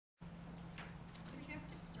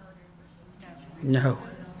No.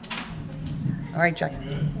 All right, Jack.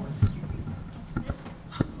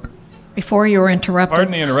 Before you were interrupted.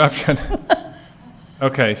 Pardon the interruption.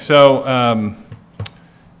 Okay, so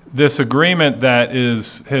this agreement that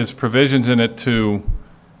has provisions in it to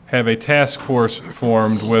have a task force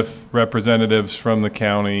formed with representatives from the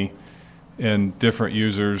county and different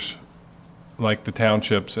users like the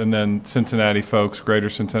townships and then Cincinnati folks, Greater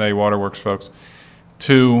Cincinnati Waterworks folks,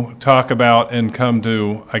 to talk about and come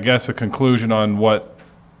to, I guess, a conclusion on what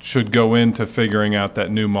should go into figuring out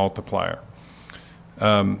that new multiplier.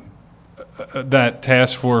 That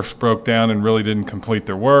task force broke down and really didn't complete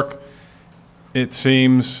their work. It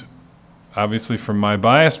seems, obviously from my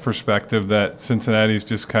biased perspective, that Cincinnati's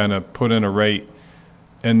just kind of put in a rate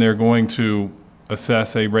and they're going to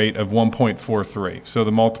assess a rate of 1.43. So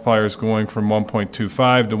the multiplier is going from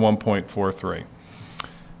 1.25 to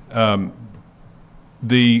 1.43.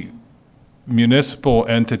 The municipal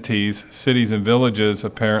entities, cities and villages,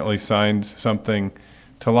 apparently signed something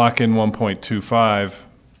to lock in 1.25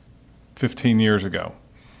 15 years ago.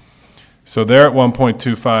 So they're at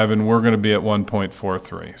 1.25 and we're going to be at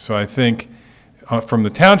 1.43. So I think from the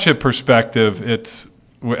township perspective, it's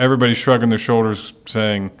everybody's shrugging their shoulders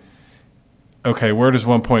saying, okay, where does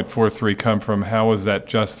 1.43 come from? How is that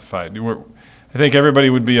justified? I think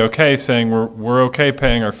everybody would be okay saying we're okay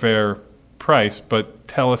paying our fair price, but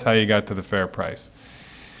tell us how you got to the fair price.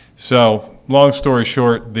 So long story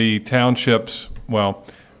short, the townships, well,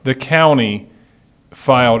 the county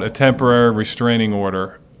filed a temporary restraining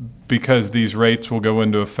order because these rates will go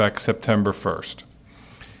into effect September 1st.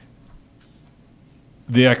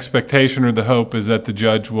 The expectation or the hope is that the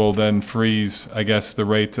judge will then freeze, I guess, the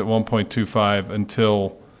rates at 1.25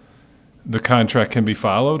 until the contract can be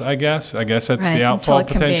followed, I guess. I guess that's the outfall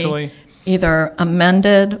potentially. Be either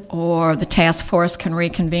amended or the task force can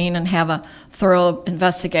reconvene and have a thorough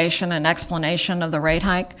investigation and explanation of the rate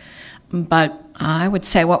hike. But I would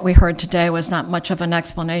say what we heard today was not much of an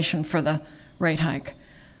explanation for the rate hike.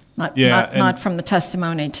 Not from the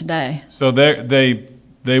testimony today. So they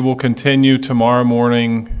will continue tomorrow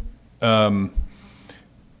morning. We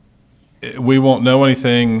won't know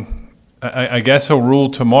anything. I guess he'll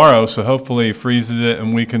rule tomorrow, so hopefully he freezes it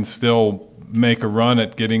and we can still make a run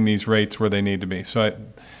at getting these rates where they need to be. So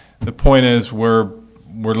the point is we're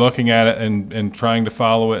looking at it and trying to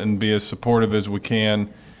follow it and be as supportive as we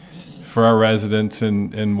can for our residents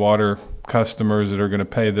and water customers that are going to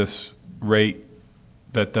pay this rate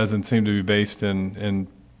that doesn't seem to be based in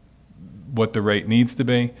what the rate needs to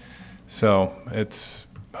be. So it's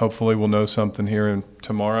hopefully we'll know something here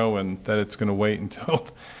tomorrow and that it's going to wait until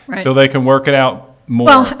they can work it out more.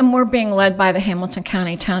 Well, and we're being led by the Hamilton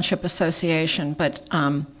County Township Association, but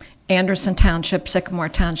Anderson Township, Sycamore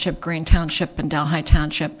Township, Green Township, and Delhi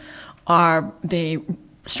Township are the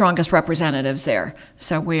strongest representatives there.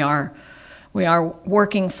 So we are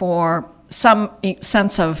working for some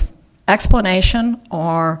sense of explanation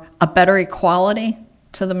or a better equality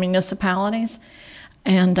to the municipalities,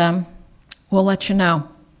 and we'll let you know.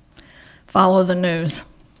 Follow the news.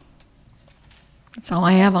 That's all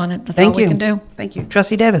I have on it. That's all we can do. Thank you.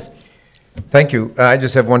 Trustee Davis. Thank you. I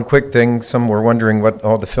just have one quick thing. Some were wondering what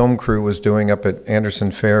all the film crew was doing up at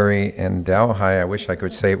Anderson Ferry and Delhi. I wish I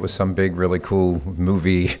could say it was some big, really cool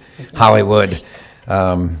movie, Hollywood.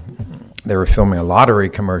 They were filming a lottery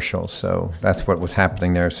commercial, so that's what was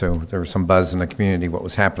happening there. So there was some buzz in the community what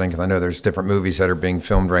was happening, because I know there's different movies that are being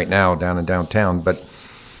filmed right now down in downtown, but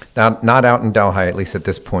not out in Delhi, at least at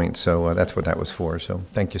this point. So that's what that was for. So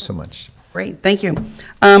thank you so much. Great, thank you.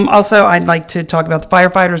 Also, I'd like to talk about the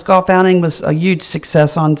firefighters golf outing. Was a huge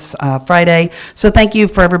success on Friday. So thank you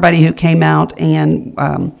for everybody who came out and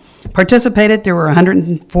participated. There were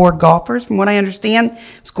 104 golfers, from what I understand.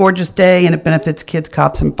 It's a gorgeous day, and it benefits kids,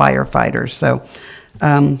 cops, and firefighters. So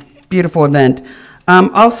beautiful event.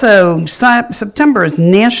 Also, September is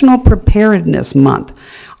National Preparedness Month.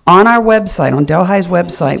 On our website, on Delhi's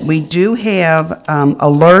website, we do have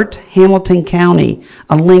Alert Hamilton County,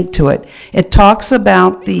 a link to it. It talks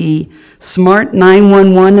about the Smart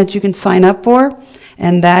 911 that you can sign up for,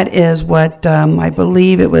 and that is what I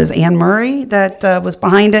believe it was Ann Murray that was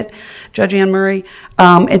behind it, Judge Ann Murray.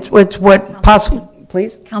 It's what possible,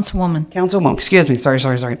 please? Councilwoman, excuse me, sorry.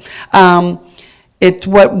 It's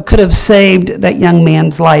what could have saved that young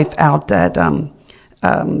man's life out at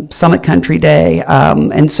Summit Country Day.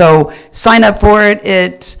 And so sign up for it.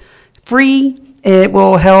 It's free. It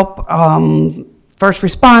will help first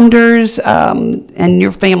responders and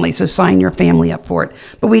your family, so sign your family up for it.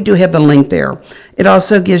 But we do have the link there. It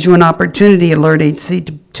also gives you an opportunity, Alert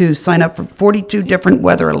HC, to sign up for 42 different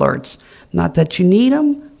weather alerts. Not that you need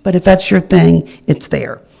them, but if that's your thing, it's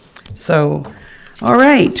there. So All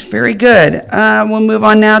right, very good. We'll move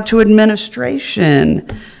on now to administration.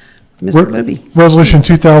 Mr. Libby. Resolution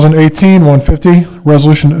 2018-150,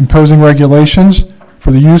 resolution imposing regulations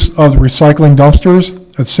for the use of recycling dumpsters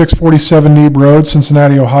at 647 Neeb Road,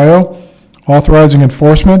 Cincinnati, Ohio, authorizing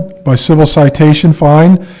enforcement by civil citation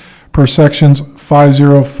fine per sections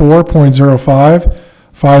 504.05,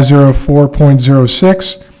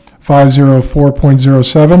 504.06,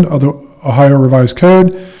 504.07 of the Ohio Revised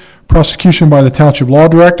Code, prosecution by the Township Law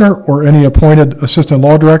Director or any appointed Assistant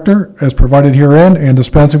Law Director as provided herein, and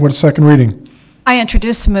dispensing with a second reading. I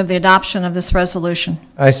introduce and move the adoption of this resolution.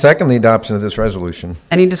 I second the adoption of this resolution.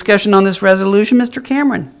 Any discussion on this resolution? Mr.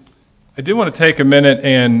 Cameron? I do want to take a minute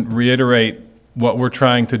and reiterate what we're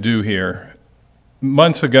trying to do here.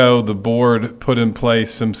 Months ago, the board put in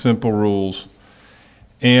place some simple rules,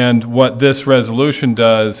 and what this resolution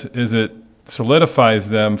does is it solidifies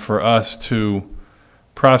them for us to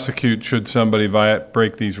prosecute should somebody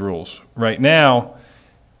break these rules. Right now,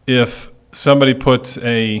 if somebody puts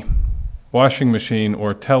a washing machine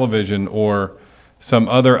or television or some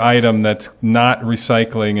other item that's not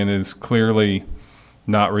recycling and is clearly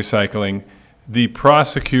not recycling, the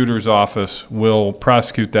prosecutor's office will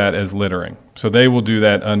prosecute that as littering. So they will do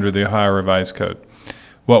that under the Ohio Revised Code.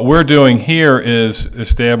 What we're doing here is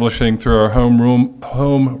establishing through our home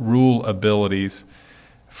rule abilities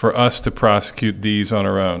for us to prosecute these on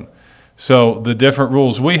our own. So the different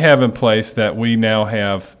rules we have in place that we now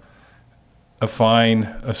have a fine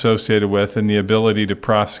associated with and the ability to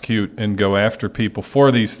prosecute and go after people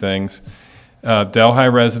for these things, Delhi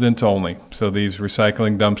residents only. So these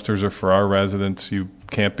recycling dumpsters are for our residents. You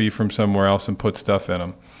can't be from somewhere else and put stuff in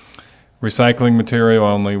them. Recycling material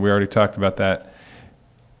only, we already talked about that.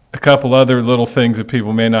 A couple other little things that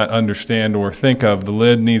people may not understand or think of. The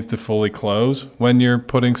lid needs to fully close when you're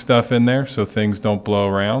putting stuff in there so things don't blow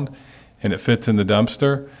around and it fits in the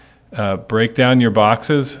dumpster. Break down your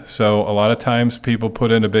boxes. So a lot of times people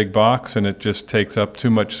put in a big box and it just takes up too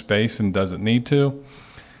much space and doesn't need to.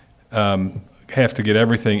 Have to get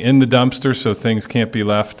everything in the dumpster so things can't be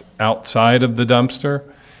left outside of the dumpster.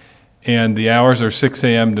 And the hours are 6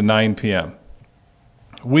 a.m. to 9 p.m.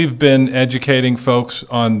 We've been educating folks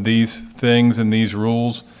on these things and these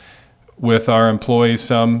rules with our employees,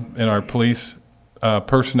 some in our police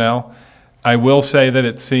personnel. I will say that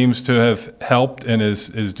it seems to have helped and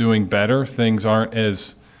is doing better. Things aren't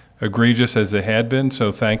as egregious as they had been,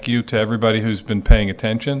 so thank you to everybody who's been paying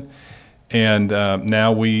attention. And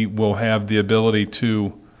now we will have the ability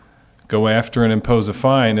to go after and impose a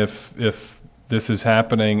fine if this is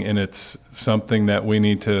happening and it's something that we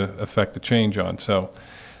need to affect a change on. So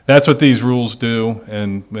that's what these rules do,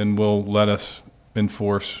 and will let us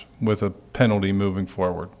enforce with a penalty moving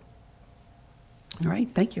forward. All right,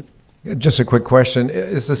 thank you. Just a quick question.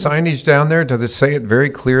 Is the signage down there, does it say it very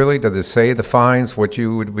clearly? Does it say the fines, what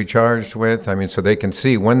you would be charged with? I mean, so they can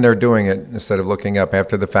see when they're doing it instead of looking up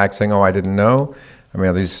after the fact saying, oh, I didn't know? I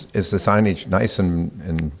mean, is the signage nice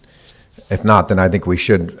and if not, then I think we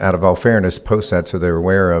should, out of all fairness, post that so they're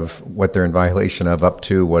aware of what they're in violation of up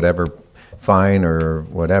to whatever fine or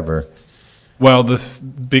whatever. Well,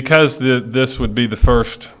 because this would be the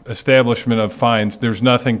first establishment of fines, there's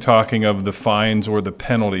nothing talking of the fines or the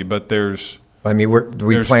penalty, but there's... I mean, do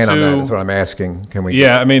we plan on that, is what I'm asking. Can we?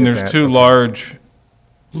 Yeah, I mean, there's three large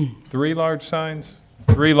signs?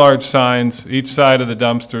 3 large signs, each side of the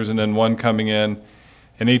dumpsters, and then one coming in,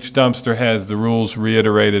 and each dumpster has the rules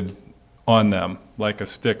reiterated on them, like a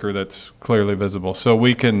sticker that's clearly visible. So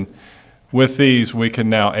we can, with these, we can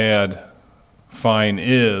now add fine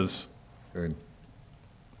is... Good.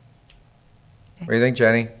 What do you think,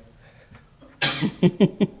 Jenny?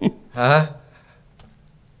 Huh?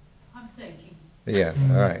 I'm thinking. Yeah,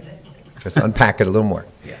 all right. Just unpack it a little more.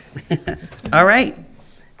 All right.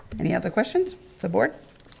 Any other questions, the board?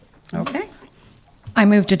 Okay. I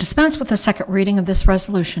move to dispense with the second reading of this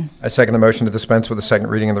resolution. I second the motion to dispense with the second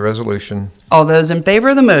reading of the resolution. All those in favor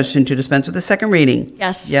of the motion to dispense with the second reading?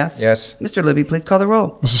 Yes. Yes? Yes. Mr. Libby, please call the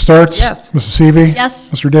roll. Mrs. Sturts? Yes. Mrs. Seavey? Yes.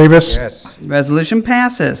 Mr. Davis? Yes. Resolution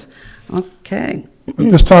passes. Okay. At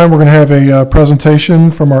this time, we're going to have a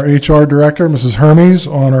presentation from our HR Director, Mrs. Hermes,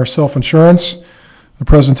 on our self-insurance. The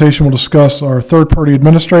presentation will discuss our third-party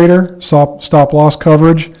administrator, stop-loss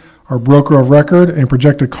coverage, our broker of record, and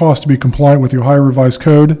projected cost to be compliant with the Ohio Revised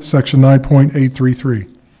Code, Section 9.833.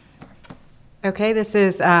 Okay, this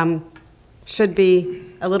is should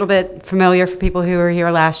be a little bit familiar for people who were here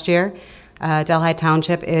last year. Delhi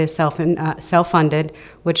Township is self-funded,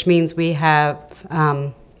 which means we have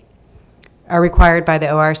are required by the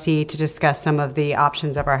ORC to discuss some of the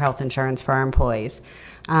options of our health insurance for our employees.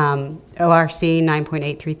 ORC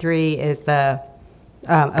 9.833 is the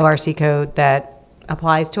ORC code that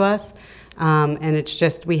applies to us. And it's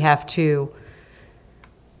just, we have to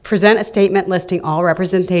present a statement listing all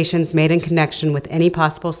representations made in connection with any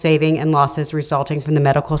possible saving and losses resulting from the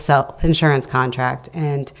medical self-insurance contract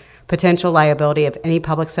and potential liability of any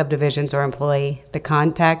public subdivisions or employee. The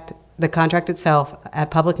contract itself at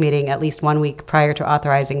public meeting at least 1 week prior to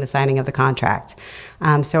authorizing the signing of the contract.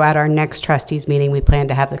 So at our next trustees meeting, we plan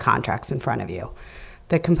to have the contracts in front of you.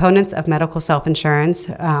 The components of medical self-insurance,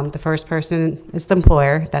 the first person is the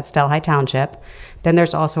employer, that's Delhi Township. Then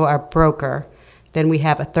there's also our broker. Then we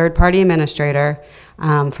have a third-party administrator.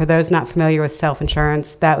 For those not familiar with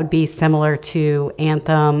self-insurance, that would be similar to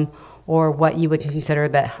Anthem or what you would consider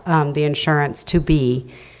the insurance to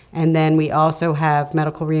be. And then we also have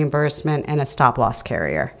medical reimbursement and a stop-loss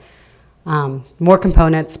carrier. More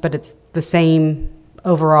components, but it's the same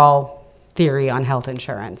overall theory on health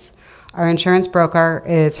insurance. Our insurance broker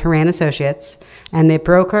is Haran Associates, and the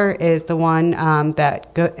broker is the one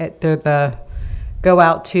that go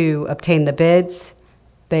out to obtain the bids.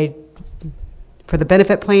 For the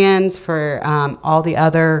benefit plans, for all the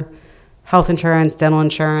other health insurance, dental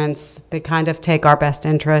insurance, they kind of take our best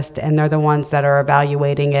interest, and they're the ones that are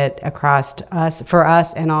evaluating it for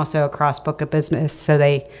us, and also across book of business. So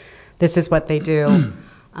this is what they do.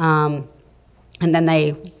 And then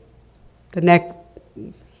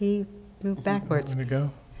he moved backwards. Way to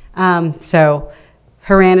go. So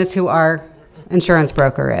Haran is who our insurance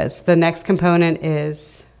broker is. The next component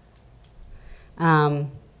is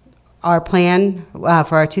our plan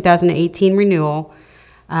for our 2018 renewal.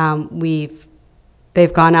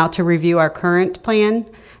 They've gone out to review our current plan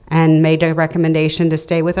and made a recommendation to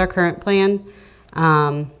stay with our current plan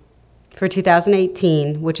for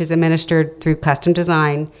 2018, which is administered through custom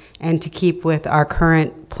design, and to keep with our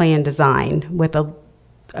current plan design with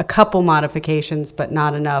a couple modifications, but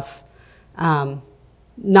not enough,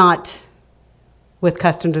 not with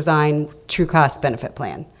custom design true cost benefit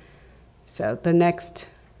plan. So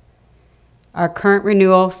our current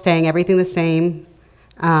renewal, staying everything the same,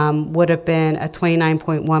 would have been a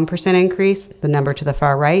 29.1% increase, the number to the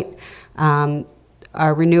far right.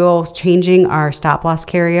 Our renewal, changing our stop-loss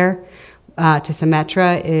carrier to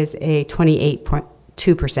Symetra, is a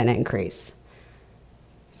 28.2% increase.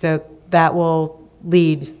 So that will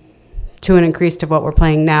lead to an increase to what we're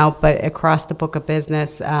paying now, but across the book of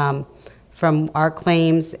business, from our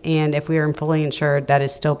claims, and if we are fully insured, that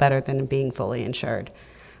is still better than being fully insured.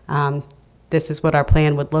 This is what our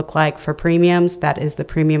plan would look like for premiums. That is the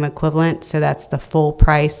premium equivalent, so that's the full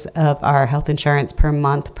price of our health insurance per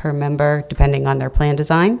month per member, depending on their plan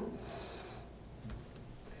design.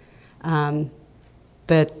 The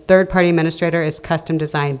third-party administrator is Custom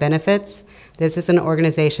Design Benefits. This is an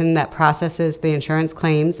organization that processes the insurance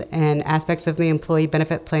claims and aspects of the employee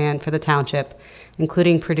benefit plan for the township,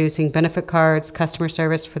 including producing benefit cards, customer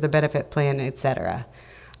service for the benefit plan, etc.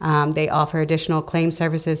 They offer additional claim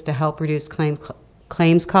services to help reduce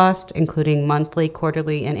claims cost, including monthly,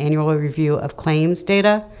 quarterly, and annual review of claims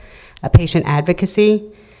data, patient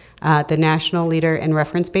advocacy, the national leader in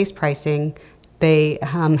reference-based pricing. They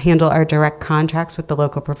handle our direct contracts with the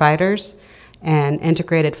local providers and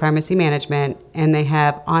integrated pharmacy management, and they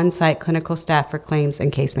have on-site clinical staff for claims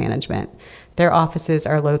and case management. Their offices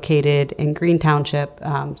are located in Green Township,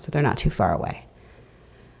 so they're not too far away.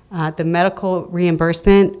 The medical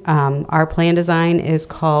reimbursement, our plan design is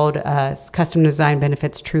called Custom Design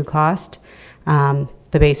Benefits True Cost. The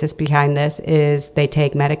basis behind this is they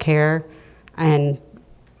take Medicare and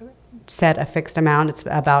set a fixed amount. It's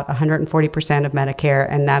about 140% of Medicare,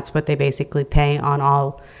 and that's what they basically pay on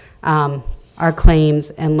all our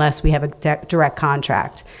claims unless we have a direct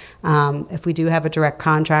contract. If we do have a direct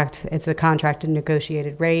contract, it's a contracted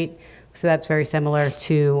negotiated rate, so that's very similar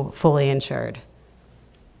to fully insured.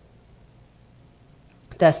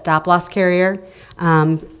 The stop-loss carrier,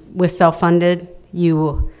 with self-funded,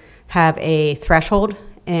 you have a threshold,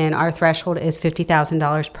 and our threshold is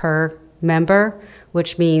 $50,000 per member,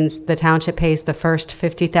 which means the township pays the first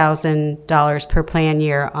 $50,000 per plan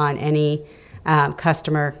year on any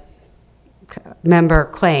member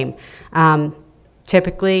claim.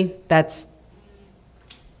 Typically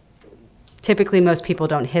most people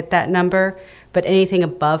don't hit that number, but anything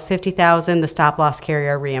above $50,000, the stop-loss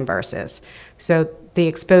carrier reimburses. So the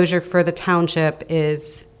exposure for the township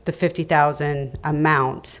is the $50,000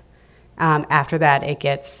 amount. After that, it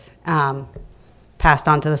gets passed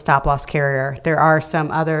on to the stop-loss carrier. There are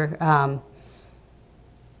some other,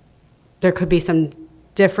 there could be some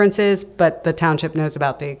differences, but the township knows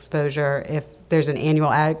about the exposure if there's an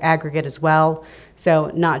annual aggregate as well.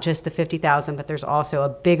 So not just the $50,000, but there's also a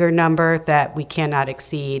bigger number that we cannot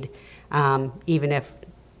exceed even if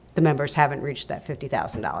the members haven't reached that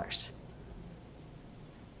 $50,000.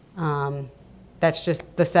 That's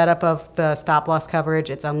just the setup of the stop loss coverage.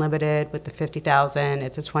 It's unlimited with the 50,000.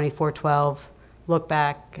 It's a 24/12 look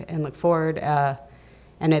back and look forward,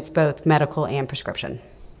 and it's both medical and prescription.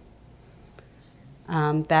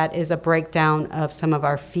 That is a breakdown of some of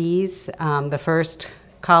our fees. The first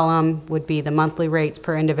column would be the monthly rates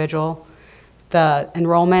per individual. The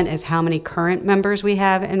enrollment is how many current members we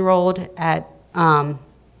have enrolled at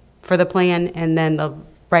for the plan, and then the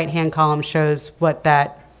right-hand column shows what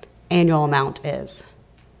that annual amount is.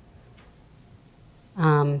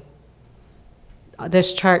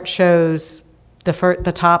 This chart shows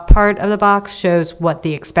the top part of the box shows what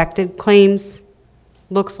the expected claims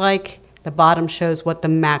looks like. The bottom shows what the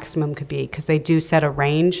maximum could be, because they do set a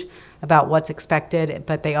range about what's expected,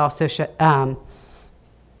 but they also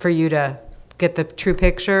for you to get the true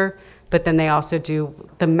picture, but then they also do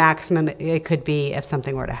the maximum it could be if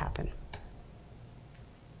something were to happen.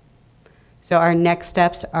 So our next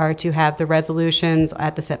steps are to have the resolutions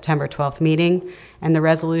at the September 12th meeting, and the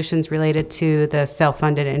resolutions related to the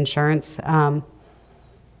self-funded insurance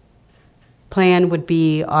plan would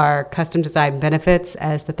be our custom design benefits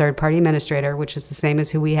as the third-party administrator, which is the same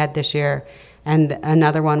as who we had this year, and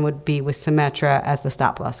another one would be with Symetra as the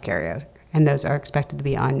stop-loss carrier, and those are expected to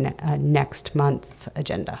be on next month's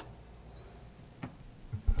agenda.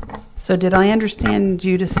 So did I understand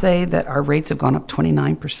you to say that our rates have gone up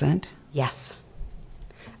 29%? Yes.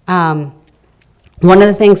 One of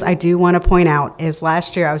the things I do want to point out is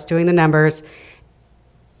last year I was doing the numbers.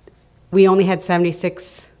 We only had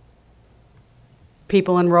 76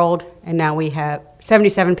 people enrolled, and now we have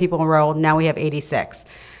 77 people enrolled. Now we have 86.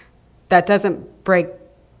 That doesn't break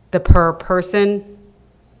the per person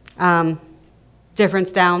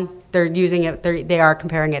difference down. They're using it, they are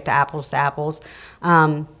comparing it to apples.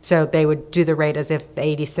 So they would do the rate as if the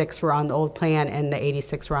 86 were on the old plan and the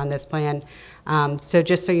 86 were on this plan. So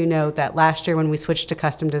just so you know that last year when we switched to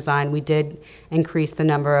custom design, we did increase the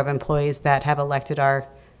number of employees that have elected our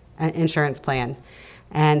insurance plan.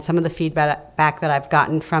 And some of the feedback that I've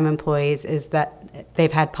gotten from employees is that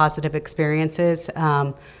they've had positive experiences,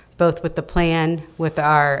 both with the plan, with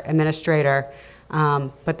our administrator,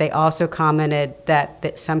 but they also commented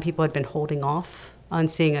that some people had been holding off on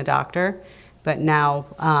seeing a doctor, but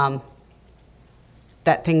now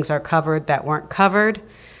that things are covered that weren't covered,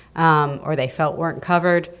 or they felt weren't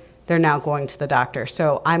covered, they're now going to the doctor.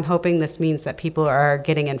 So I'm hoping this means that people are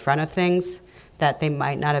getting in front of things that they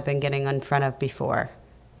might not have been getting in front of before.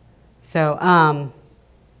 So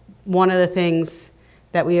one of the things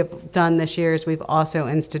that we have done this year is we've also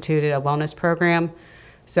instituted a wellness program.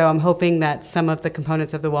 So I'm hoping that some of the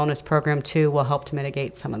components of the wellness program too will help to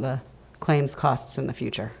mitigate some of the claims costs in the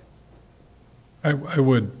future. I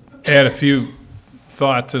would add a few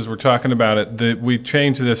thoughts as we're talking about it. We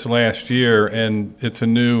changed this last year, and it's a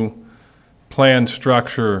new plan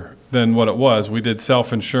structure than what it was. We did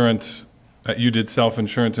self-insurance. You did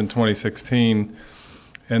self-insurance in 2016,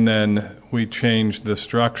 and then we changed the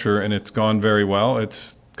structure, and it's gone very well.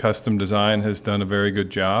 It's custom design has done a very good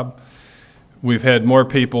job. We've had more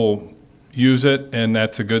people use it, and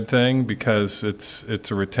that's a good thing because it's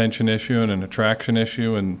a retention issue and an attraction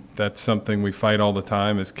issue, and that's something we fight all the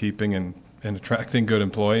time, is keeping and attracting good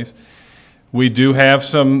employees. We do have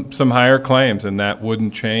some higher claims, and that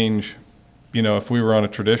wouldn't change. You know, if we were on a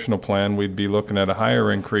traditional plan, we'd be looking at a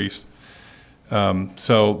higher increase.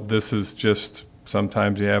 So this is just,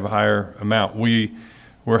 sometimes you have a higher amount.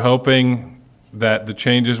 We're hoping that the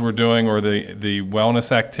changes we're doing, or the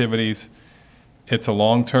wellness activities, it's a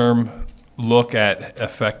long-term look at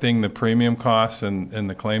affecting the premium costs and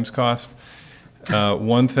the claims cost.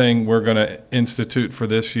 One thing we're going to institute for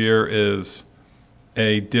this year is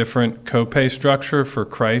a different copay structure for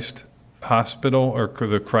Christ Hospital or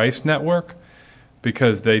the Christ Network,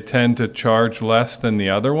 because they tend to charge less than the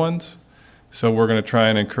other ones. So we're going to try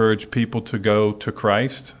and encourage people to go to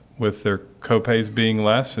Christ with their copays being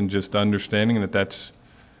less, and just understanding that that's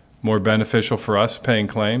more beneficial for us paying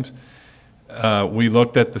claims. We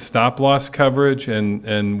looked at the stop-loss coverage,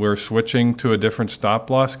 and we're switching to a different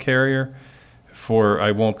stop-loss carrier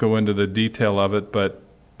I won't go into the detail of it,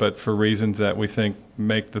 but for reasons that we think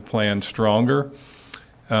make the plan stronger.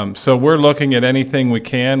 So we're looking at anything we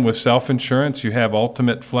can. With self-insurance, you have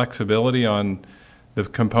ultimate flexibility on the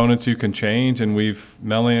components you can change, and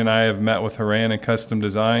Melanie and I have met with Haran and Custom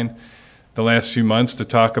Design the last few months to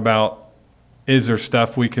talk about, is there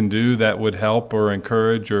stuff we can do that would help or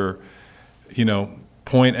encourage or,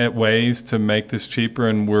 point at ways to make this cheaper,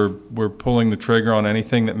 and we're pulling the trigger on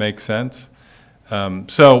anything that makes sense.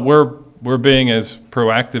 So we're being as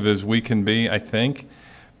proactive as we can be, I think,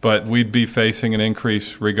 but we'd be facing an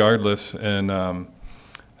increase regardless. And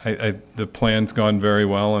the plan's gone very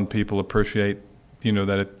well, and people appreciate,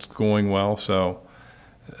 that it's going well. So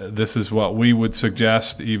this is what we would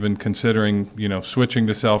suggest, even considering, switching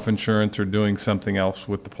to self-insurance or doing something else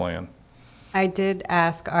with the plan. I did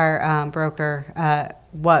ask our broker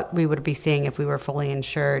what we would be seeing if we were fully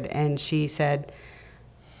insured, and she said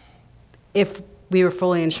if we were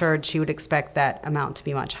fully insured, she would expect that amount to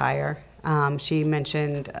be much higher. She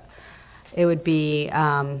mentioned it would be,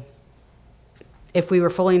 if we were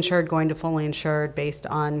fully insured, going to fully insured based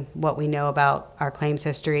on what we know about our claims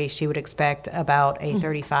history, she would expect about a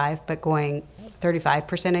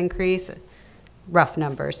 35% increase. Rough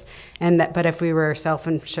numbers, but if we were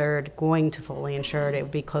self-insured going to fully insured, it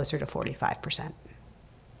would be closer to 45%.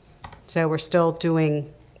 So we're still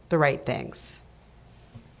doing the right things.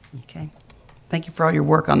 Okay. Thank you for all your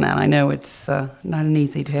work on that. I know it's not an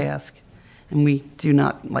easy task, and we do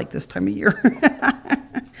not like this time of year.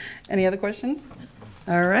 Any other questions?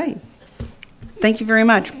 All right. Thank you very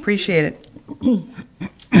much. Appreciate it.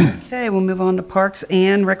 Okay, we'll move on to Parks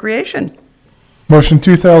and Recreation. Motion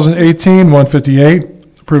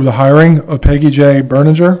 2018-158, approve the hiring of Peggy J.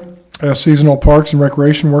 Berninger as seasonal Parks and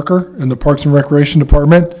Recreation worker in the Parks and Recreation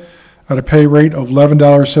Department at a pay rate of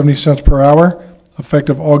 $11.70 per hour,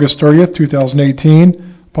 effective August 30th,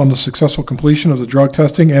 2018, upon the successful completion of the drug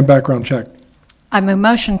testing and background check. I move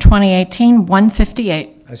motion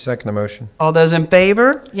 2018-158. I second the motion. All those in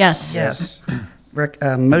favor? Yes. Yes.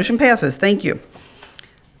 Motion passes. Thank you.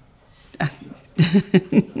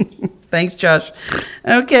 Thanks, Josh.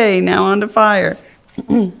 Okay, now on to fire.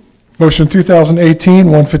 Motion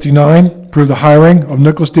 2018-159, approve the hiring of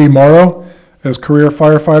Nicholas D. Morrow as career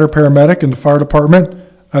firefighter paramedic in the fire department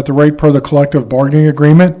at the rate per the collective bargaining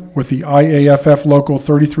agreement with the IAFF Local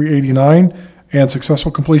 3389 and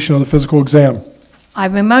successful completion of the physical exam. I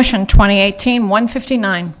move motion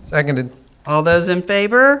 2018-159. Seconded. All those in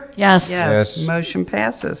favor? Yes. Yes. Motion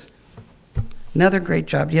passes. Another great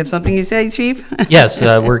job. Do you have something to say, Chief? Yes,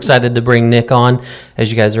 we're excited to bring Nick on. As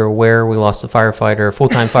you guys are aware, we lost a firefighter, a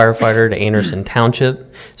full-time firefighter to Anderson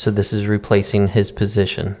Township, so this is replacing his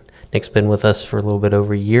position. Nick's been with us for a little bit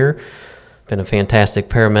over a year. Been a fantastic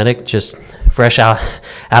paramedic, just fresh out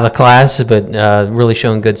of class, but really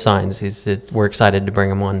showing good signs. We're excited to bring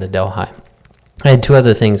him on to Delhi. I had two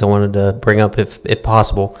other things I wanted to bring up, if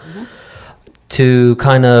possible. To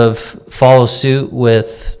kind of follow suit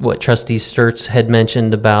with what Trustee Sturts had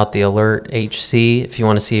mentioned about the Alert HC. If you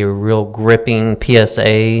want to see a real gripping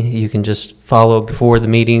PSA, you can just follow before the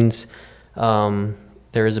meetings. There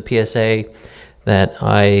is a PSA that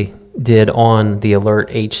I did on the Alert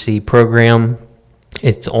HC program.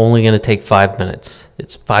 It's only going to take 5 minutes.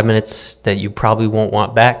 It's 5 minutes that you probably won't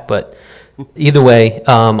want back, but either way,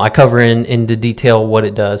 I cover into detail what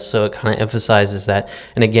it does, so it kind of emphasizes that.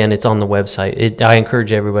 And again, it's on the website. I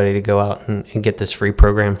encourage everybody to go out and get this free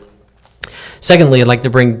program. Secondly, I'd like to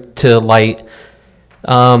bring to light,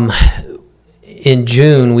 in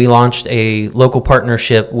June, we launched a local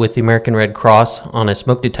partnership with the American Red Cross on a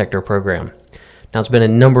smoke detector program. Now, it's been a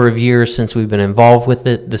number of years since we've been involved with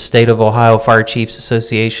it. The State of Ohio Fire Chiefs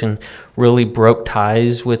Association really broke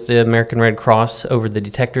ties with the American Red Cross over the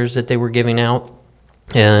detectors that they were giving out.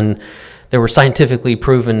 And they were scientifically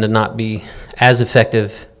proven to not be as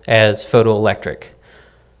effective as photoelectric.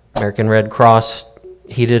 American Red Cross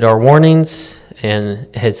heeded our warnings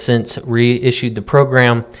and has since reissued the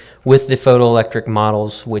program with the photoelectric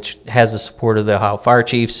models, which has the support of the Ohio Fire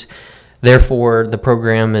Chiefs. Therefore, the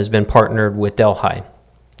program has been partnered with Delhi.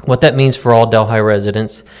 What that means for all Delhi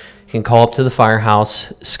residents, you can call up to the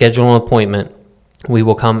firehouse, schedule an appointment. We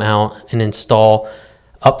will come out and install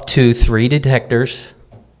up to 3 detectors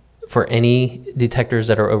for any detectors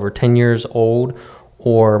that are over 10 years old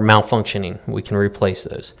or malfunctioning. We can replace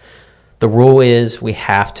those. The rule is we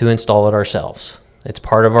have to install it ourselves. It's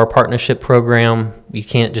part of our partnership program. You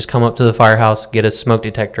can't just come up to the firehouse, get a smoke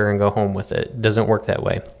detector, and go home with it. It doesn't work that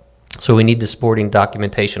way. So we need the supporting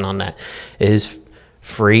documentation on that. It is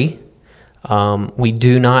free. We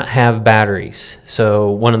do not have batteries.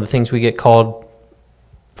 So one of the things we get called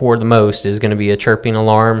for the most is going to be a chirping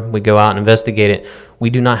alarm. We go out and investigate it. We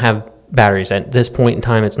do not have batteries. At this point in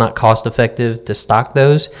time, it's not cost effective to stock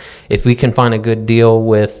those. If we can find a good deal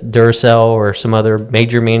with Duracell or some other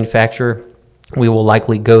major manufacturer, we will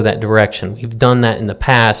likely go that direction. We've done that in the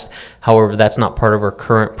past. However, that's not part of our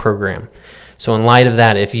current program. So in light of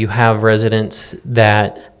that, if you have residents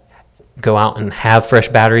that go out and have fresh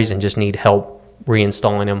batteries and just need help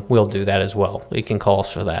reinstalling them, we'll do that as well. You can call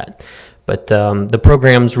us for that. But the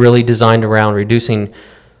program's really designed around reducing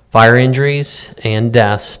fire injuries and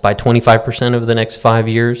deaths by 25% over the next 5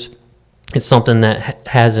 years. It's something that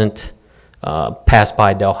hasn't passed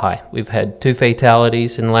by Delhi. We've had 2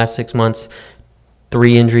 fatalities in the last 6 months,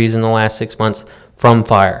 3 injuries in the last 6 months from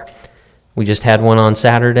fire. We just had one on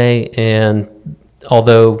Saturday, and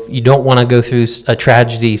although you don't want to go through a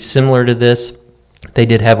tragedy similar to this, they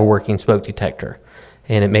did have a working smoke detector,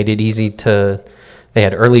 and it made it easy to, they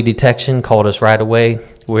had early detection, called us right away.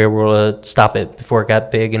 We were able to stop it before it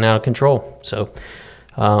got big and out of control. So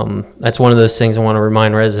that's one of those things I want to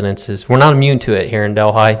remind residents is we're not immune to it here in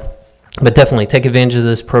Delhi, but definitely take advantage of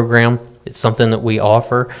this program. It's something that we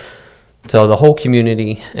offer to the whole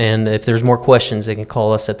community, and if there's more questions, they can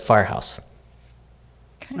call us at the firehouse.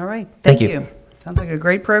 All right. Thank you. Sounds like a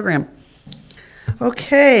great program.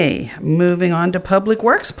 Okay, moving on to Public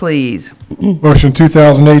Works, please. Motion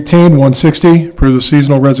 2018-160, approve the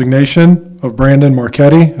seasonal resignation of Brandon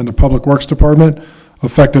Marchetti in the Public Works Department,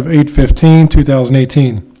 effective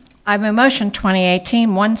 8/15/2018. I move motion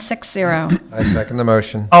 2018-160. I second the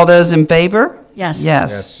motion. All those in favor? Yes.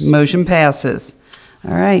 Yes. Yes. Motion passes.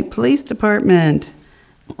 All right, Police Department.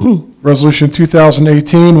 Resolution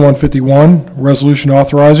 2018-151, resolution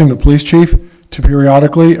authorizing the police chief to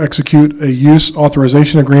periodically execute a use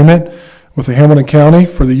authorization agreement with the Hamilton County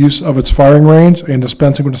for the use of its firing range and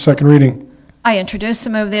dispensing with the second reading. I introduce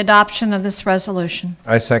and move the adoption of this resolution.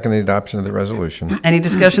 I second the adoption of the resolution. Any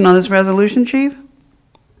discussion on this resolution, Chief?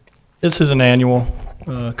 This is an annual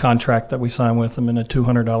contract that we sign with them, and a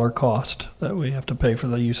 $200 cost that we have to pay for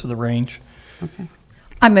the use of the range.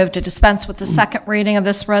 I move to dispense with the second reading of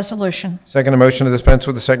this resolution. Second the motion to dispense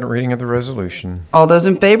with the second reading of the resolution. All those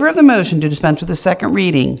in favor of the motion to dispense with the second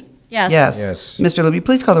reading? Yes. Yes. Yes. Mr. Libby,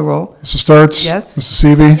 please call the roll. Mrs. Sturts? Yes. Mrs.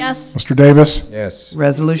 Seavey? Yes. Mr. Davis? Yes.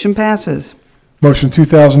 Resolution passes. Motion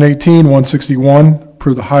 2018-161,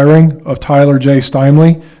 approve the hiring of Tyler J.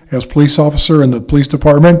 Steinley as police officer in the police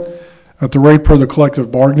department at the rate per the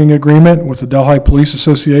collective bargaining agreement with the Delhi Police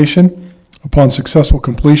Association upon successful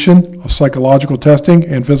completion of psychological testing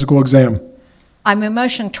and physical exam. I move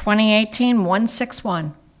motion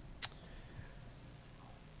 2018-161.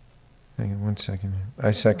 Hang on one second. I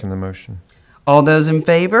second the motion. All those in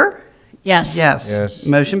favor? Yes. Yes. Yes.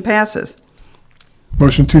 Motion passes.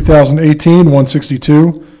 Motion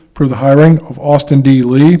 2018-162, approve the hiring of Austin D.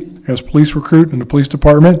 Lee as police recruit in the police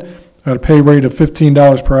department at a pay rate of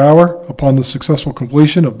 $15 per hour upon the successful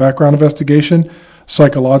completion of background investigation,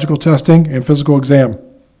 psychological testing, and physical exam.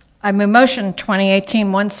 I move motion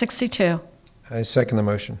 2018-162. I second the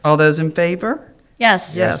motion. All those in favor?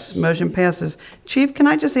 Yes. Yes. Motion passes. Chief, can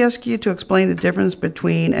I just ask you to explain the difference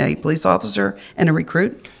between a police officer and a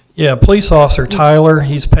recruit? Yeah, police officer Tyler,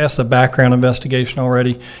 he's passed the background investigation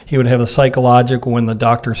already. He would have the psychological and the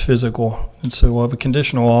doctor's physical. And so we'll have a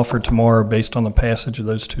conditional offer tomorrow based on the passage of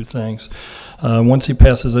those two things. Once he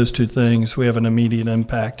passes those two things, we have an immediate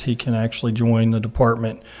impact. He can actually join the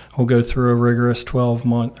department. He'll go through a rigorous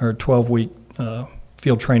 12-week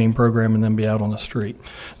field training program and then be out on the street.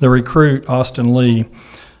 The recruit, Austin Lee,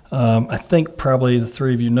 I think probably the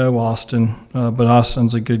three of you know Austin, but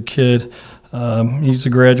Austin's a good kid. He's a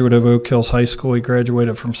graduate of Oak Hills High School. He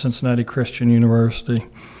graduated from Cincinnati Christian University.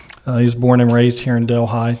 He was born and raised here in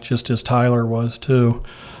Delhi, just as Tyler was too.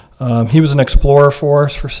 He was an explorer for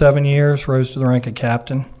us for 7 years, rose to the rank of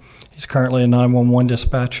captain. He's currently a 911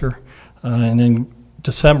 dispatcher, and in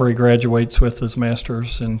December he graduates with his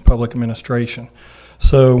master's in public administration.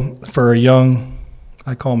 So for a young,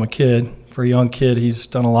 I call him a kid, for a young kid, he's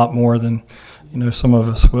done a lot more than some of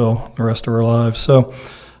us will the rest of our lives. So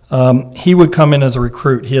he would come in as a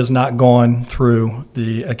recruit. He has not gone through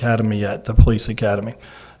the academy yet, the police academy.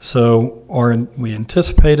 So we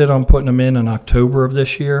anticipated on putting him in October of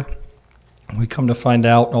this year. We come to find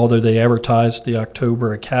out, although they advertised the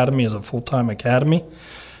October academy as a full-time academy,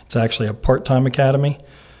 it's actually a part-time academy.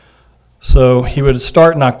 So he would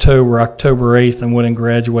start in October 8th, and wouldn't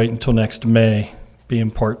graduate until next May,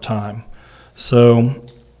 being part-time. So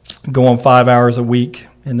going 5 hours a week,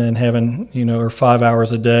 and then having, or 5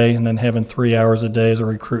 hours a day, and then having 3 hours a day as a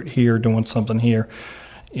recruit here, doing something here.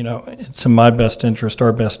 It's in my best interest,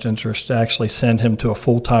 our best interest, to actually send him to a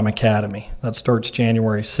full-time academy. That starts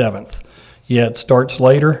January 7th. Yeah, it starts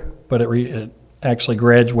later, but it actually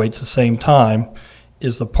graduates the same time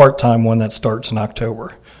as the part-time one that starts in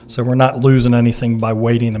October. So we're not losing anything by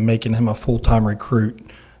waiting and making him a full-time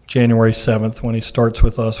recruit January 7th when he starts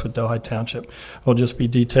with us with Delhi Township. He'll just be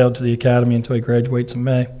detailed to the academy until he graduates in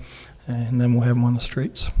May, and then we'll have him on the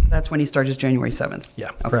streets. That's when he starts, is January 7th. Yeah,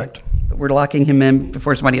 Okay. correct. But we're locking him in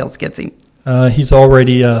before somebody else gets him. He's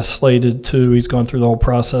already slated to, he's gone through the whole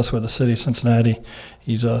process with the city of Cincinnati.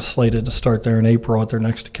 He's slated to start there in April at their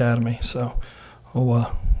next academy. So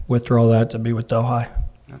we'll withdraw that to be with Delhi.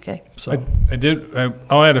 Okay. So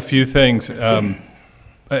I'll add a few things.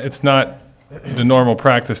 It's not the normal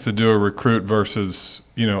practice to do a recruit versus,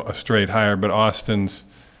 a straight hire, but Austin's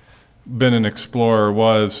been an explorer,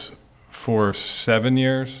 was for 7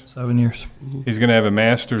 years. 7 years. He's going to have a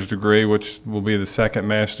master's degree, which will be the second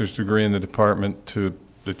master's degree in the department to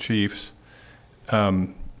the chiefs.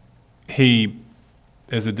 He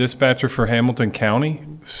is a dispatcher for Hamilton County,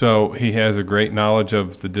 so he has a great knowledge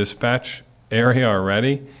of the dispatch area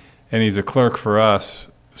already, and he's a clerk for us,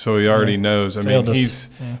 so he already knows. I mean,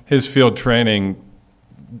 his field training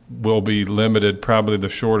will be limited, probably the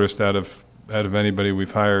shortest out of anybody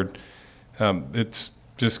we've hired. It's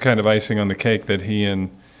just kind of icing on the cake that he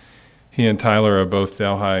and Tyler are both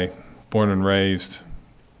Delhi born and raised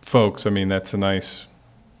folks. I mean, that's a nice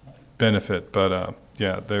benefit, but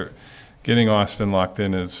they're getting Austin locked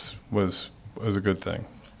in was a good thing.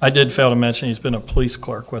 I did fail to mention he's been a police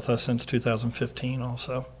clerk with us since 2015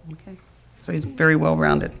 also. Okay. So he's very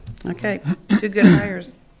well-rounded. Okay. 2 good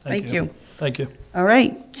hires. Thank you. Thank you. All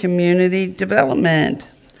right. Community development.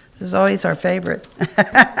 This is always our favorite.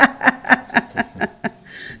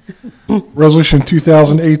 Resolution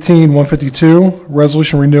 2018-152,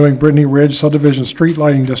 resolution renewing Brittany Ridge Subdivision Street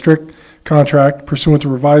Lighting District contract pursuant to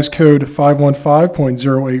revised code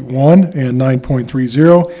 515.081 and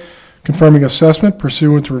 9.30, confirming assessment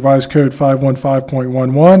pursuant to revised code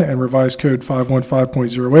 515.11 and revised code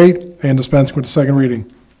 515.08, and dispensing with the second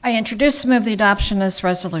reading. I introduce and move the adoption of this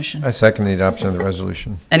resolution. I second the adoption of the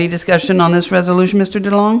resolution. Any discussion on this resolution, Mr.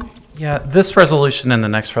 DeLong? Yeah, this resolution and the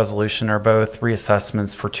next resolution are both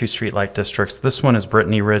reassessments for 2 streetlight districts. This one is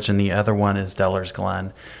Brittany Ridge and the other one is Dellers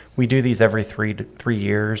Glen. We do these every 3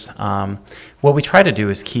 years. What we try to do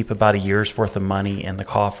is keep about a year's worth of money in the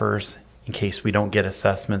coffers in case we don't get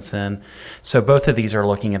assessments in. So both of these are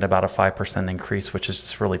looking at about a 5% increase, which is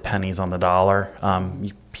just really pennies on the dollar.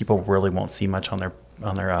 People really won't see much on their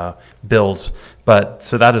bills, but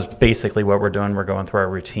so that is basically what we're doing. We're going through our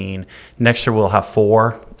routine. Next year we'll have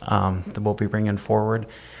 4 that we'll be bringing forward.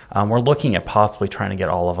 We're looking at possibly trying to get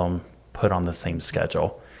all of them put on the same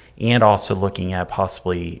schedule, and also looking at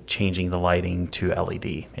possibly changing the lighting to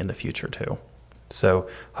LED in the future too. So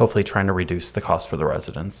hopefully trying to reduce the cost for the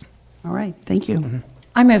residents. All right. Thank you. Mm-hmm.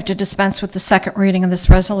 I move to dispense with the second reading of this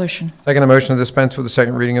resolution. Second motion to dispense with the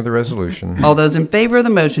second reading of the resolution. All those in favor of the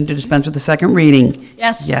motion to dispense with the second reading?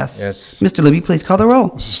 Yes. Yes. Yes. Mr. Libby, please call the roll.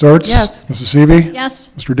 Mrs. Sturts? Yes. Mrs. Seavey? Yes.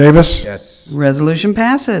 Mr. Davis? Yes. Resolution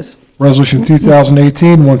passes. Resolution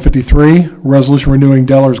 2018-153, resolution renewing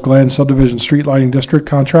Dellers Glen Subdivision Street Lighting District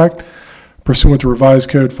contract pursuant to revised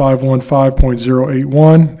code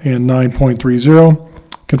 515.081 and 9.30,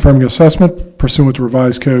 confirming assessment pursuant to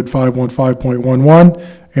revised code 515.11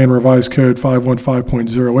 and revised code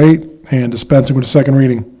 515.08, and dispensing with the second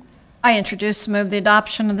reading. I introduce and move the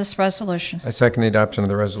adoption of this resolution. I second the adoption of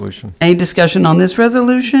the resolution. Any discussion on this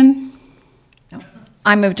resolution?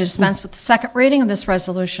 I move to dispense with the second reading of this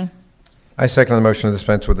resolution. I second the motion to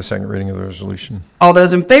dispense with the second reading of the resolution. All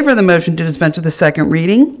those in favor of the motion to dispense with the second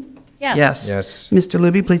reading? Yes. Yes. Yes. Mr.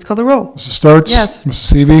 Libby, please call the roll. Mrs. Sturts? Yes.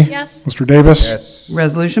 Mrs. Seavey? Yes. Mr. Davis? Yes.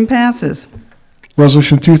 Resolution passes.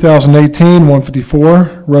 Resolution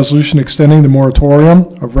 2018-154, resolution extending the moratorium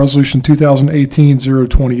of Resolution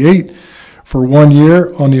 2018-028 for 1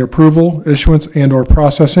 year on the approval, issuance, and/or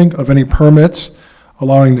processing of any permits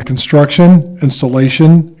allowing the construction,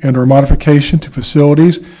 installation, and/or modification to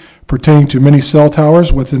facilities pertaining to many cell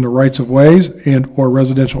towers within the rights-of-ways and/or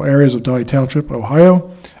residential areas of Delhi Township,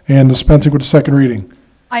 Ohio, and dispensing with the second reading.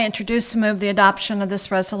 I introduce and move the adoption of this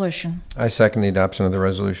resolution. I second the adoption of the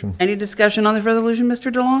resolution. Any discussion on this resolution, Mr.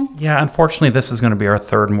 DeLong? Yeah, unfortunately, this is going to be our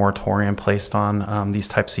third moratorium placed on these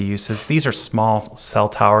types of uses. These are small cell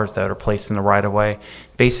towers that are placed in the right-of-way.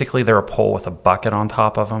 Basically, they're a pole with a bucket on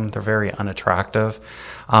top of them. They're very unattractive.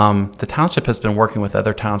 The township has been working with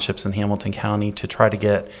other townships in Hamilton County to try to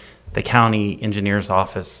get the county engineer's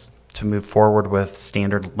office to move forward with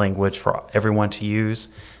standard language for everyone to use.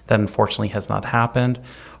 That unfortunately has not happened.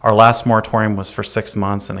 Our last moratorium was for 6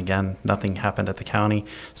 months, and again, nothing happened at the county.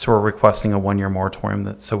 So we're requesting a 1-year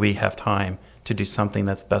moratorium so we have time to do something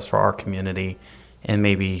that's best for our community, and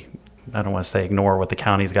maybe, I don't want to say ignore what the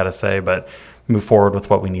county's got to say, but move forward with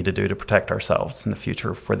what we need to do to protect ourselves in the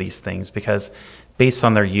future for these things, because based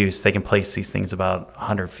on their use, they can place these things about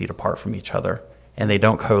 100 feet apart from each other, and they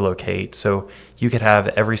don't co-locate. So you could have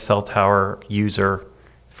every cell tower user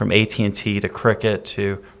from AT&T to Cricket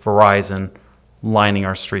to Verizon lining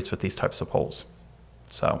our streets with these types of poles.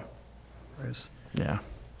 So Yeah.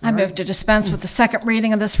 I move to dispense with the second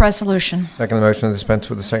reading of this resolution. Second the motion to dispense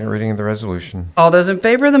with the second reading of the resolution. All those in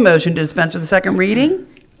favor of the motion to dispense with the second reading?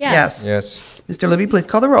 Yes. Yes. Mr. Libby, please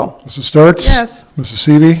call the roll. Mrs. Sturts? Yes. Mrs.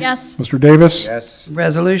 Seavey? Yes. Mr. Davis? Yes.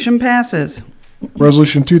 Resolution passes.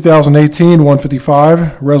 Resolution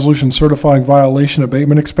 2018-155, resolution certifying violation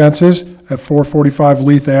abatement expenses at 445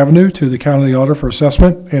 Leith Avenue to the county auditor for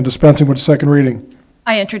assessment and dispensing with the second reading.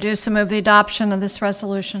 I introduce and move the adoption of this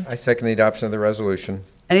resolution. I second the adoption of the resolution.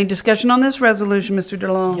 Any discussion on this resolution, Mr.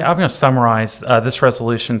 DeLong? Yeah, I'm going to summarize this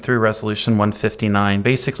resolution through Resolution 159.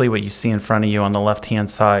 Basically, what you see in front of you on the left-hand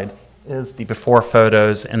side is the before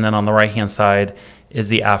photos, and then on the right-hand side is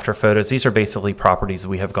the after photos. These are basically properties that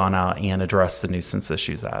we have gone out and addressed the nuisance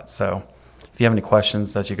issues at. So if you have any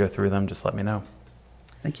questions as you go through them, just let me know.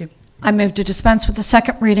 Thank you. I move to dispense with the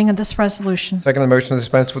second reading of this resolution. Second the motion to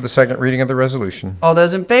dispense with the second reading of the resolution. All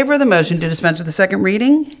those in favor of the motion to dispense with the second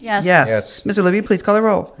reading? Yes. Yes. Mr. Libby, please call the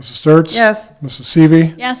roll. Mrs. Sturts? Yes. Mrs.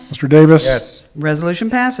 Seavey? Yes. Mr. Davis? Yes. Resolution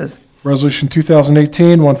passes. Resolution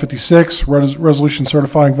 2018-156, resolution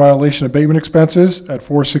certifying violation abatement expenses at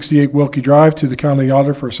 468 Wilkie Drive to the county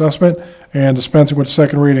auditor for assessment and dispensing with the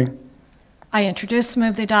second reading. I introduce and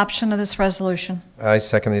move the adoption of this resolution. I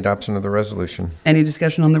second the adoption of the resolution. Any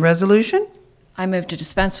discussion on the resolution? I move to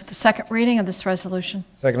dispense with the second reading of this resolution.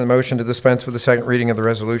 Second the motion to dispense with the second reading of the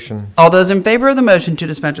resolution. All those in favor of the motion to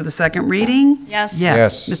dispense with the second reading? Yes.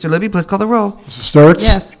 Yes. Yes. Mr. Libby, please call the roll. Mrs. Sturts?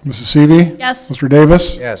 Yes. Mrs. Seavey? Yes. Mr.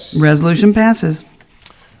 Davis? Yes. Resolution passes.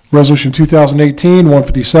 Resolution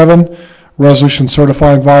 2018-157, resolution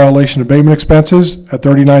certifying violation abatement expenses at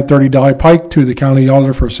 3930 Delhi Pike to the county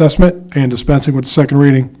auditor for assessment and dispensing with the second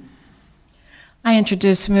reading. I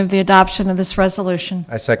introduce and move the adoption of this resolution.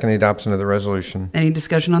 I second the adoption of the resolution. Any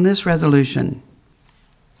discussion on this resolution?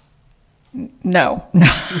 No.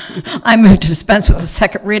 I move to dispense with the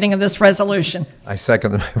second reading of this resolution. I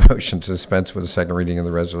second the motion to dispense with the second reading of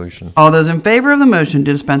the resolution. All those in favor of the motion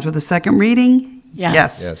to dispense with the second reading?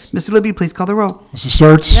 Yes. Yes. Mr. Libby, please call the roll. Mrs.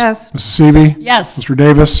 Sturts? Yes. Mrs. Seavey? Yes. Mr.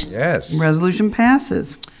 Davis? Yes. Resolution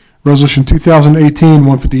passes. Resolution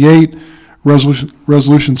 2018-158,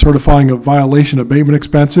 resolution certifying a violation abatement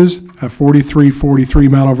expenses at 4343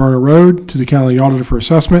 Mount Alverna Road to the county auditor for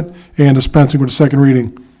assessment and dispensing with the second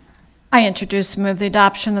reading. I introduce and move the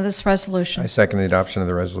adoption of this resolution. I second the adoption of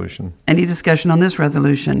the resolution. Any discussion on this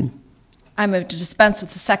resolution? I move to dispense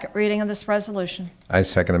with the second reading of this resolution. I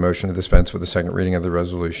second the motion to dispense with the second reading of the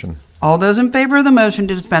resolution. All those in favor of the motion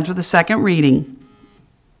to dispense with the second reading?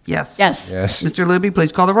 Yes. Yes. Yes. Mr. Libby,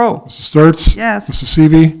 please call the roll. Mrs. Sturts? Yes. Mrs.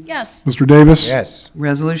 Seavey? Yes. Mr. Davis? Yes.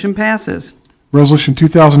 Resolution passes. Resolution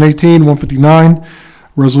 2018-159,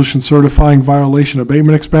 resolution certifying violation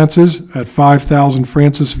abatement expenses at 5000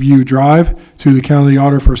 Francis View Drive to the county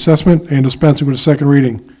auditor for assessment and dispensing with a second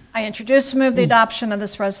reading. I introduce and move the adoption of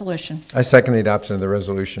this resolution. I second the adoption of the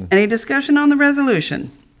resolution. Any discussion on the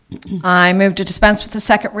resolution? I move to dispense with the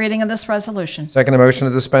second reading of this resolution. Second the motion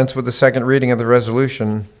to dispense with the second reading of the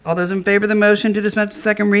resolution. All those in favor of the motion to dispense with the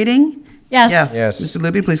second reading? Yes. Yes. Mr.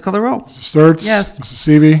 Libby, please call the roll. Mrs. Sturts? Yes.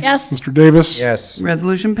 Mrs. Seavey? Yes. Mr. Davis? Yes.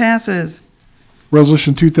 Resolution passes.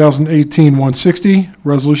 Resolution 2018-160,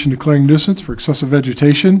 resolution declaring nuisance for excessive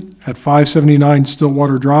vegetation at 579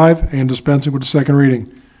 Stillwater Drive and dispensing with the second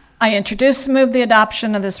reading. I introduce and move the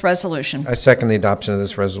adoption of this resolution. I second the adoption of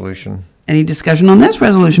this resolution. Any discussion on this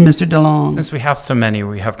resolution, Mr. DeLong? Since we have so many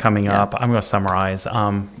we have coming up, I'm going to summarize.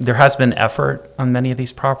 There has been effort on many of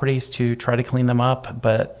these properties to try to clean them up,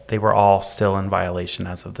 but they were all still in violation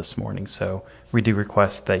as of this morning. So we do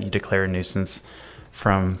request that you declare a nuisance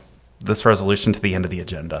from this resolution to the end of the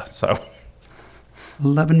agenda. So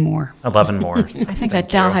 11 more. 11 more. I think that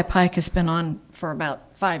Delhi Pike has been on for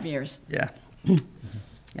about 5 years. Yeah.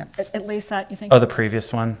 At least that, you think? Oh, the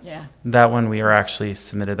previous one? Yeah. That one, we are actually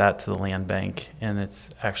submitted that to the land bank, and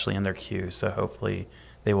it's actually in their queue, so hopefully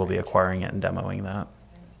they will be acquiring it and demoing that.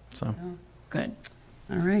 So, Good.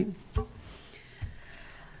 All right.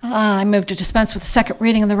 I move to dispense with the second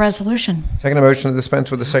reading of the resolution. Second the motion to dispense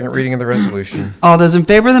with the second reading of the resolution. All those in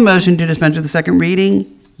favor of the motion to dispense with the second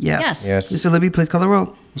reading? Yes. Yes. Yes. Mr. Libby, please call the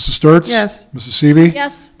roll. Mrs. Sturts? Yes. Mrs. Seavey?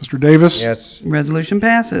 Yes. Mr. Davis? Yes. Resolution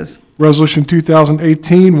passes. Resolution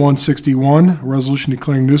 2018-161, resolution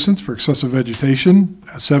declaring nuisance for excessive vegetation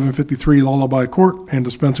at 753 Lullaby Court and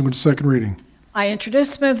dispensing with the second reading. I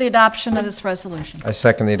introduce and move the adoption of this resolution. I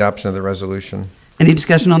second the adoption of the resolution. Any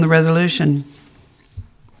discussion on the resolution?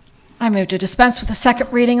 I move to dispense with the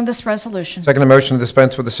second reading of this resolution. Second the motion to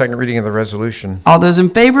dispense with the second reading of the resolution. All those in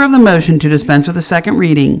favor of the motion to dispense with the second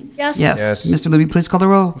reading? Yes. Yes. Yes. Mr. Libby, please call the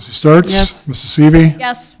roll. Mrs. Sturts? Yes. Mrs. Seavey?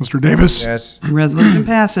 Yes. Mr. Davis? Yes. Resolution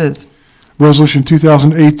passes. Resolution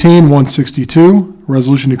 2018-162,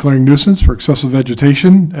 resolution declaring nuisance for excessive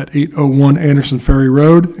vegetation at 801 Anderson Ferry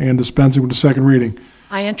Road and dispensing with the second reading.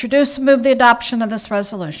 I introduce and move the adoption of this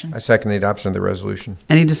resolution. I second the adoption of the resolution.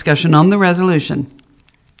 Any discussion on the resolution?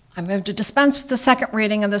 I move to dispense with the second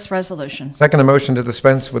reading of this resolution. Second the motion to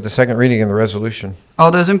dispense with the second reading of the resolution. All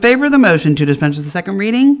those in favor of the motion to dispense with the second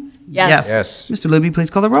reading? Yes. Yes. Mr. Luby, please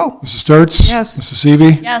call the roll. Mrs. Sturts? Yes. Mrs.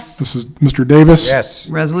 Seavey? Yes. Mr. Davis? Yes.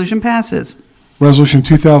 Resolution passes. Resolution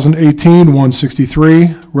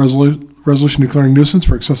 2018-163, resolution declaring nuisance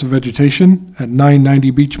for excessive vegetation at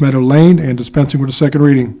 990 Beach Meadow Lane and dispensing with the second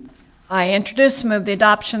reading. I introduce and move the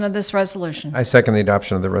adoption of this resolution. I second the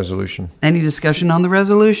adoption of the resolution. Any discussion on the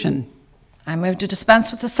resolution? I move to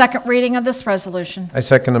dispense with the second reading of this resolution. I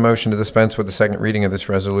second the motion to dispense with the second reading of this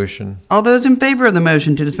resolution. All those in favor of the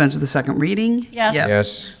motion to dispense with the second reading? Yes.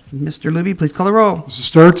 Yes. Mr. Luby, please call the roll. Mrs.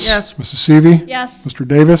 Sturts? Yes. Mrs. Seavey? Yes. Mr.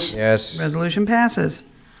 Davis? Yes. Resolution passes.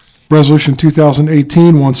 Resolution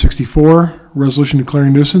 2018-164, resolution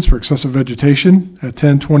declaring nuisance for excessive vegetation at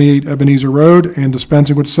 1028 Ebenezer Road and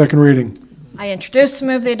dispensing with the second reading. I introduce and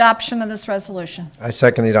move the adoption of this resolution. I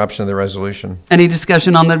second the adoption of the resolution. Any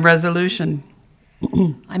discussion on the resolution?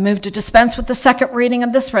 I move to dispense with the second reading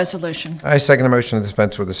of this resolution. I second the motion to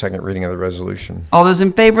dispense with the second reading of the resolution. All those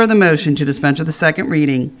in favor of the motion to dispense with the second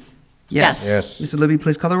reading? Yes. Yes. Mr. Luby,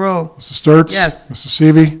 please call the roll. Mrs. Sturts? Yes.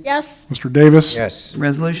 Mrs. Seavey? Yes. Mr. Davis? Yes.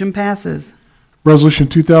 Resolution passes. Resolution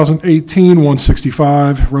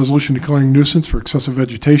 2018-165, resolution declaring nuisance for excessive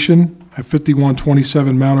vegetation at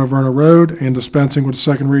 5127 Mount Alverna Road and dispensing with the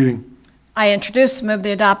second reading. I introduce and move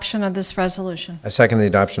the adoption of this resolution. I second the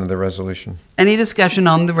adoption of the resolution. Any discussion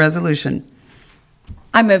on the resolution?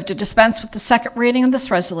 I move to dispense with the second reading of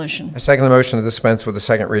this resolution. I second the motion to dispense with the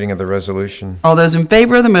second reading of the resolution. All those in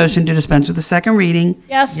favor of the motion to dispense with the second reading?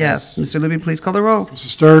 Yes. Yes. Mr. Luby, please call the roll.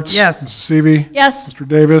 Mrs. Sturts? Yes. Mrs. Seavey? Yes. Mr.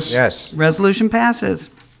 Davis? Yes. Resolution passes.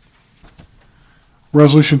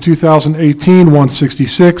 Resolution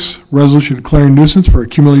 2018-166, resolution declaring nuisance for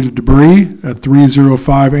accumulated debris at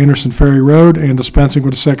 305 Anderson Ferry Road and dispensing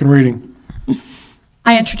with the second reading.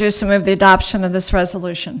 I introduce and move the adoption of this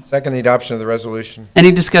resolution. Second the adoption of the resolution.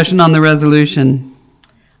 Any discussion on the resolution?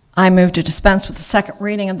 I move to dispense with the second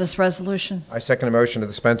reading of this resolution. I second the motion to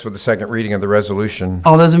dispense with the second reading of the resolution.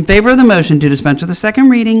 All those in favor of the motion to dispense with the second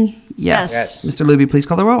reading? Yes. Yes. Mr. Luby, please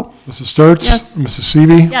call the roll. Mrs. Sturts? Yes. Mrs.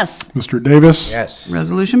 Seavey? Yes. Mr. Davis? Yes.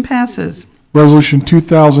 Resolution passes. Resolution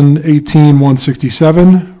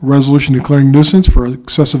 2018-167, resolution declaring nuisance for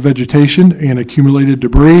excessive vegetation and accumulated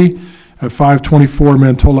debris at 524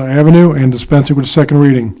 Mantola Avenue and dispensing with the second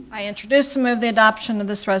reading. I introduce and move the adoption of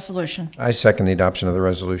this resolution. I second the adoption of the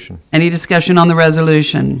resolution. Any discussion on the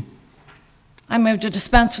resolution? I move to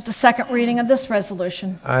dispense with the second reading of this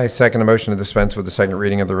resolution. I second the motion to dispense with the second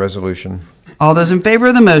reading of the resolution. All those in favor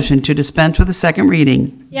of the motion to dispense with the second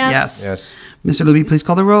reading? Yes. Yes. Mr. Luby, please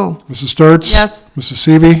call the roll. Mrs. Sturts? Yes.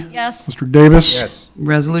 Mrs. Seavey? Yes. Mr. Davis? Yes.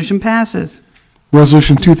 Resolution passes.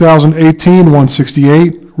 Resolution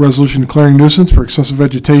 2018-168, resolution declaring nuisance for excessive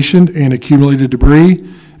vegetation and accumulated debris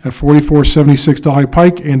at 4476 Delhi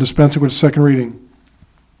Pike and dispensing with the second reading.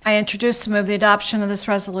 I introduce and move the adoption of this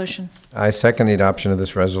resolution. I second the adoption of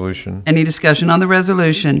this resolution. Any discussion on the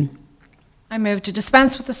resolution? I move to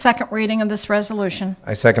dispense with the second reading of this resolution.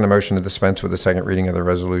 I second the motion to dispense with the second reading of the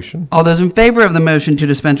resolution. All those in favor of the motion to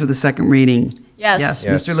dispense with the second reading? Yes. Yes.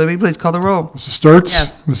 Yes. Mr. Luby, please call the roll. Mrs. Sturts?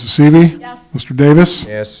 Yes. Mrs. Seavey? Yes. Mr. Davis?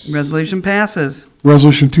 Yes. Resolution passes.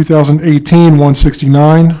 Resolution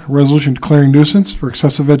 2018-169, resolution declaring nuisance for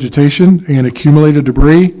excessive vegetation and accumulated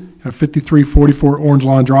debris at 5344 Orange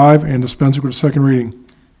Lawn Drive and dispensing with the second reading.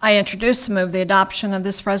 I introduce and move the adoption of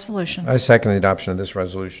this resolution. I second the adoption of this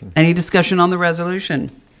resolution. Any discussion on the resolution?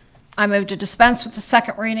 I move to dispense with the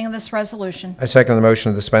second reading of this resolution. I second the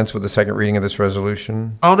motion to dispense with the second reading of this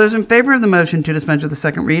resolution. All those in favor of the motion to dispense with the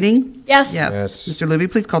second reading? Yes. Yes. Yes. Mr.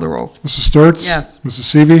 Luby, please call the roll. Mrs. Sturts? Yes.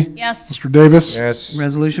 Mrs. Seavey? Yes. Mr. Davis? Yes.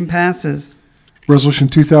 Resolution passes. Resolution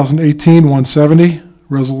 2018-170,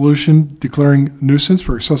 resolution declaring nuisance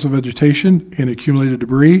for excessive vegetation and accumulated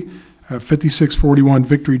debris at 5641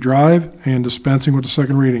 Victory Drive and dispensing with the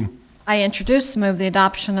second reading. I introduce and move the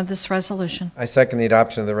adoption of this resolution. I second the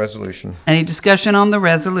adoption of the resolution. Any discussion on the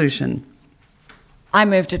resolution? I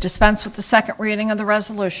move to dispense with the second reading of the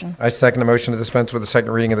resolution. I second the motion to dispense with the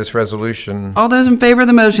second reading of this resolution. All those in favor of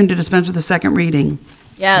the motion to dispense with the second reading?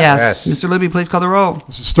 Yes. Yes. Mr. Luby, please call the roll.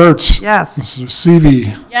 Mrs. Sturts? Yes. Mrs.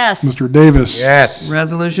 Seavey? Yes. Mr. Davis? Yes.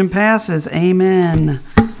 Resolution passes. Amen.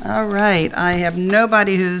 All right. I have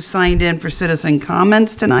nobody who's signed in for citizen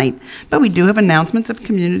comments tonight, but we do have announcements of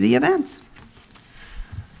community events.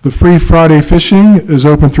 The free Friday fishing is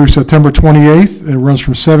open through September 28th. It runs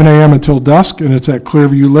from 7 a.m. until dusk, and it's at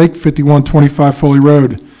Clearview Lake, 5125 Foley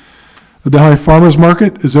Road. The Delhi Farmers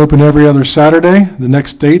Market is open every other Saturday. The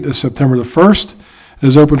next date is September the 1st. It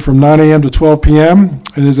is open from 9 a.m. to 12 p.m.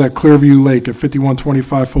 and is at Clearview Lake at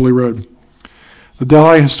 5125 Foley Road. The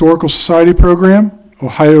Delhi Historical Society program,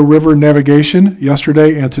 Ohio River Navigation,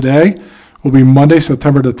 yesterday and today, will be Monday,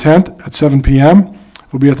 September the 10th at 7 p.m.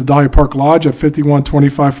 Will be at the Delhi Park Lodge at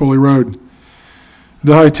 5125 Foley Road.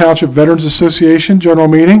 The Delhi Township Veterans Association General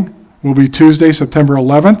Meeting will be Tuesday, September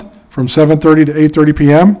 11th from 7:30 to 8:30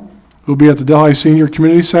 p.m. It will be at the Delhi Senior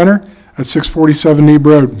Community Center at 647 Neeb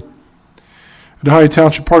Road. The Delhi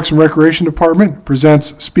Township Parks and Recreation Department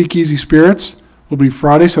presents Speakeasy Spirits. It will be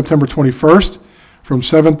Friday, September 21st from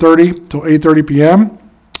 7:30 till 8:30 p.m.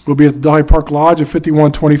 It will be at the Delhi Park Lodge at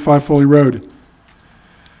 5125 Foley Road.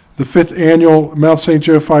 The 5th Annual Mount St.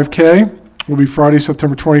 Joe 5K will be Friday,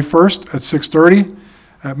 September 21st at 6:30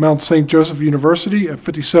 at Mount St. Joseph University at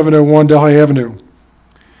 5701 Delhi Avenue.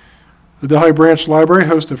 The Delhi Branch Library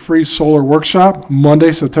hosts a free solar workshop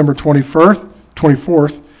Monday, September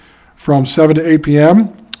 24th from 7 to 8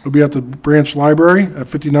 p.m. It will be at the Branch Library at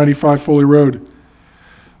 5095 Foley Road.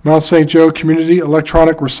 Mount St. Joe Community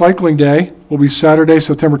Electronic Recycling Day will be Saturday,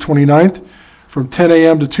 September 29th from 10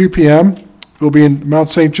 a.m. to 2 p.m. It will be in Mount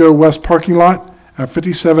St. Joe West parking lot at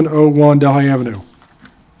 5701 Delhi Avenue.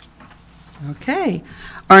 Okay.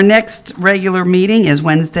 Our next regular meeting is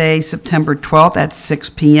Wednesday, September 12th at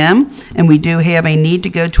 6 p.m., and we do have a need to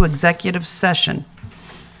go to executive session.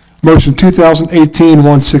 Motion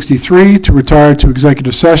 2018-163 to retire to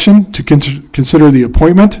executive session to consider the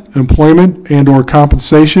appointment, employment, and/or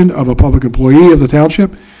compensation of a public employee of the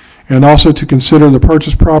township, and also to consider the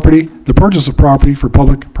purchase of property for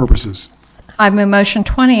public purposes. I move motion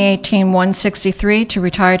 2018-163 to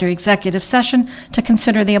retire to executive session to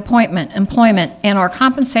consider the appointment, employment, and/or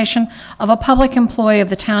compensation of a public employee of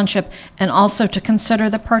the township, and also to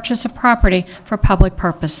consider the purchase of property for public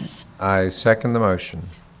purposes. I second the motion.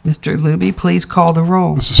 Mr. Luby, please call the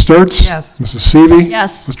roll. Mrs. Sturts? Yes. Mrs. Seavey?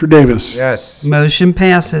 Yes. Mr. Davis? Yes. Motion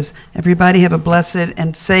passes. Everybody have a blessed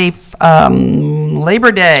and safe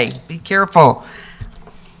Labor Day. Be careful.